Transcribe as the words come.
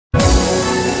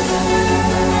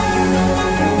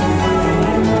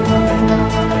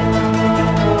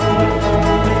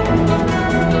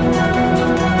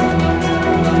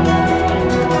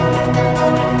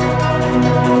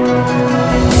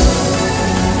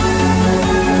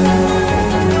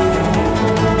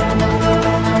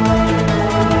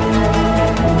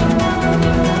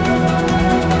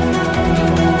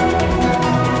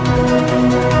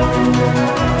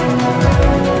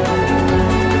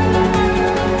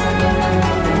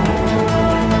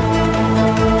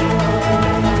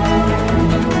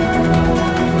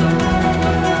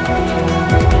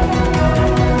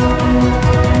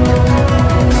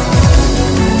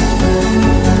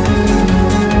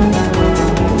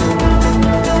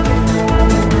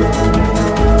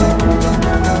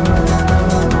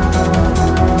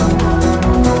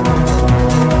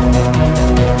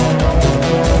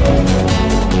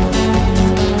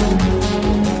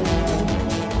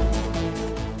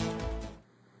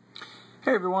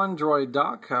Hey everyone, Droid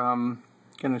Doc. I'm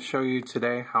going to show you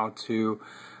today how to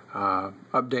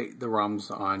update the ROMs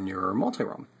on your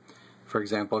MultiRom. For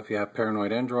example, if you have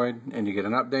Paranoid Android and you get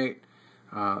an update,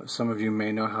 some of you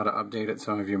may know how to update it,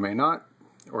 some of you may not,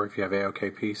 or if you have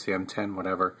AOKP, CM10,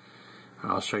 whatever,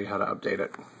 I'll show you how to update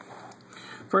it.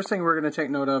 First thing we're going to take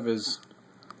note of is,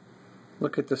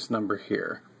 look at this number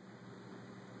here.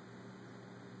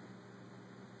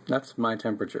 That's my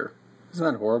temperature.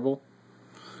 Isn't that horrible?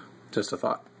 Just a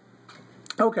thought.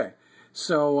 Okay,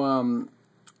 so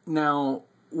now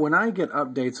when I get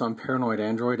updates on Paranoid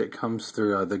Android, it comes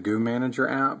through the Goo Manager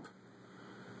app.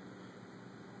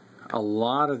 A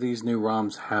lot of these new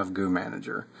ROMs have Goo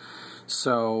Manager.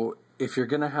 So if you're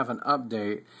going to have an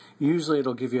update, usually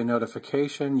it'll give you a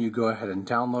notification, you go ahead and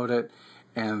download it,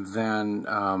 and then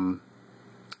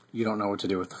you don't know what to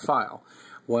do with the file.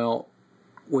 Well,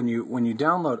 when you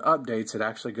download updates, it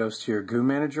actually goes to your Goo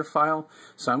Manager file.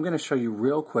 So I'm going to show you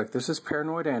real quick. This is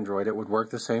Paranoid Android. It would work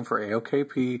the same for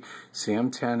AOKP,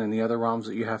 CM10, and the other ROMs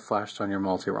that you have flashed on your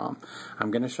MultiRom.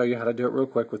 I'm going to show you how to do it real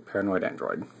quick with Paranoid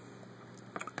Android.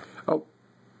 Oh,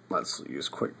 let's use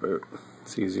Quick Boot.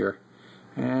 It's easier.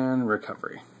 And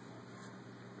recovery.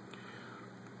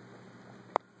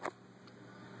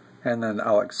 And then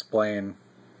I'll explain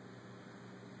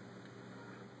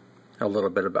a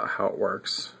little bit about how it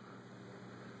works.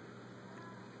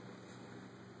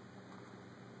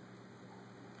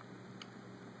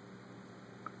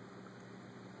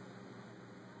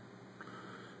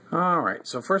 Alright,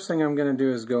 so first thing I'm going to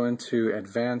do is go into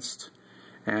Advanced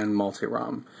and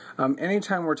MultiRom.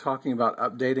 Anytime we're talking about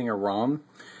updating a ROM,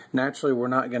 naturally we're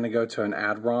not going to go to an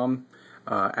add ROM.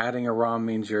 Adding a ROM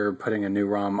means you're putting a new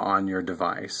ROM on your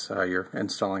device. You're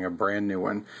installing a brand new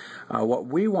one. What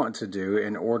we want to do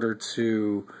in order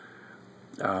to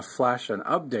flash an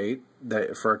update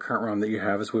for a current ROM that you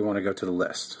have is we want to go to the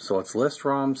list. So let's list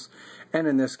ROMs, and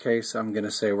in this case I'm going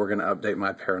to say we're going to update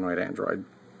my Paranoid Android.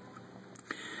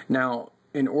 Now,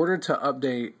 in order to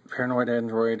update Paranoid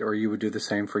Android, or you would do the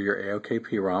same for your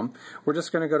AOKP ROM, we're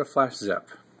just going to go to Flash Zip.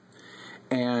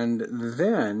 And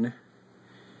then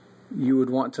you would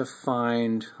want to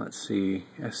find, let's see,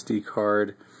 SD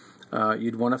card.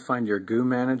 You'd want to find your Goo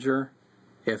Manager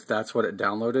if that's what it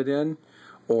downloaded in,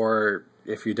 or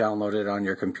if you download it on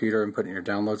your computer and put it in your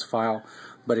downloads file.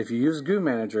 But if you use Goo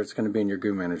Manager, it's going to be in your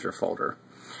Goo Manager folder.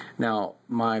 Now,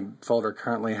 my folder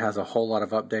currently has a whole lot of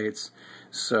updates,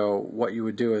 so what you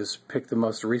would do is pick the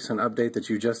most recent update that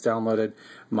you just downloaded.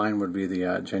 Mine would be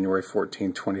the January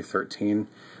 14, 2013.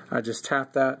 Just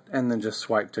tap that and then just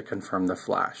swipe to confirm the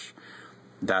flash.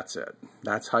 That's it.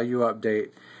 That's how you update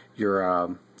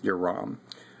your ROM.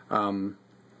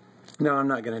 No, I'm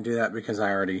not going to do that because I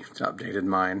already updated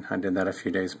mine. I did that a few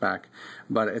days back.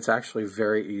 But it's actually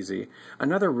very easy.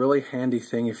 Another really handy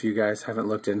thing, if you guys haven't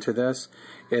looked into this,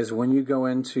 is when you go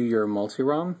into your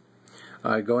MultiRom,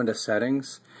 go into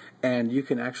Settings, and you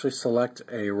can actually select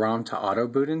a ROM to auto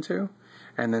boot into,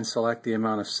 and then select the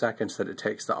amount of seconds that it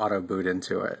takes to auto boot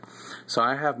into it. So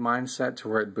I have mine set to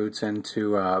where it boots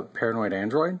into Paranoid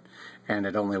Android, and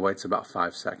it only waits about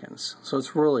 5 seconds. So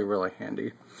it's really, really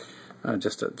handy.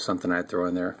 Just something I'd throw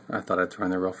in there. I thought I'd throw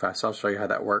in there real fast. So I'll show you how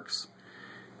that works.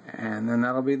 And then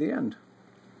that'll be the end.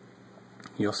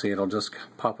 You'll see it'll just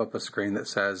pop up a screen that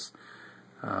says,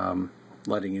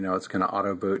 letting you know it's going to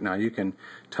auto boot. Now you can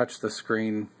touch the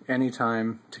screen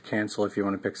anytime to cancel if you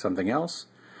want to pick something else.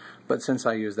 But since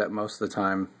I use that most of the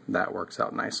time, that works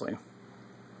out nicely.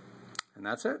 And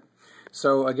that's it.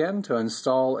 So again, to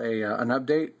install an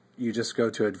update, you just go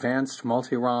to Advanced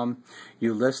MultiRom,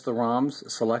 you list the ROMs,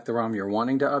 select the ROM you're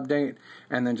wanting to update,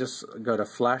 and then just go to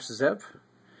Flash Zip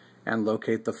and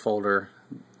locate the folder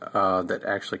that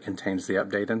actually contains the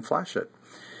update and flash it.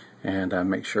 And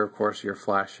make sure, of course, you're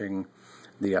flashing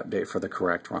the update for the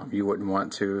correct ROM. You wouldn't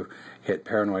want to hit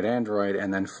Paranoid Android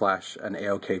and then flash an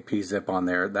AOKP zip on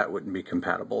there. That wouldn't be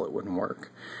compatible. It wouldn't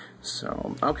work.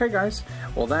 So, okay guys,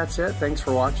 well that's it. Thanks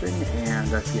for watching,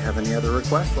 and if you have any other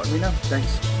requests, let me know.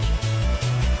 Thanks.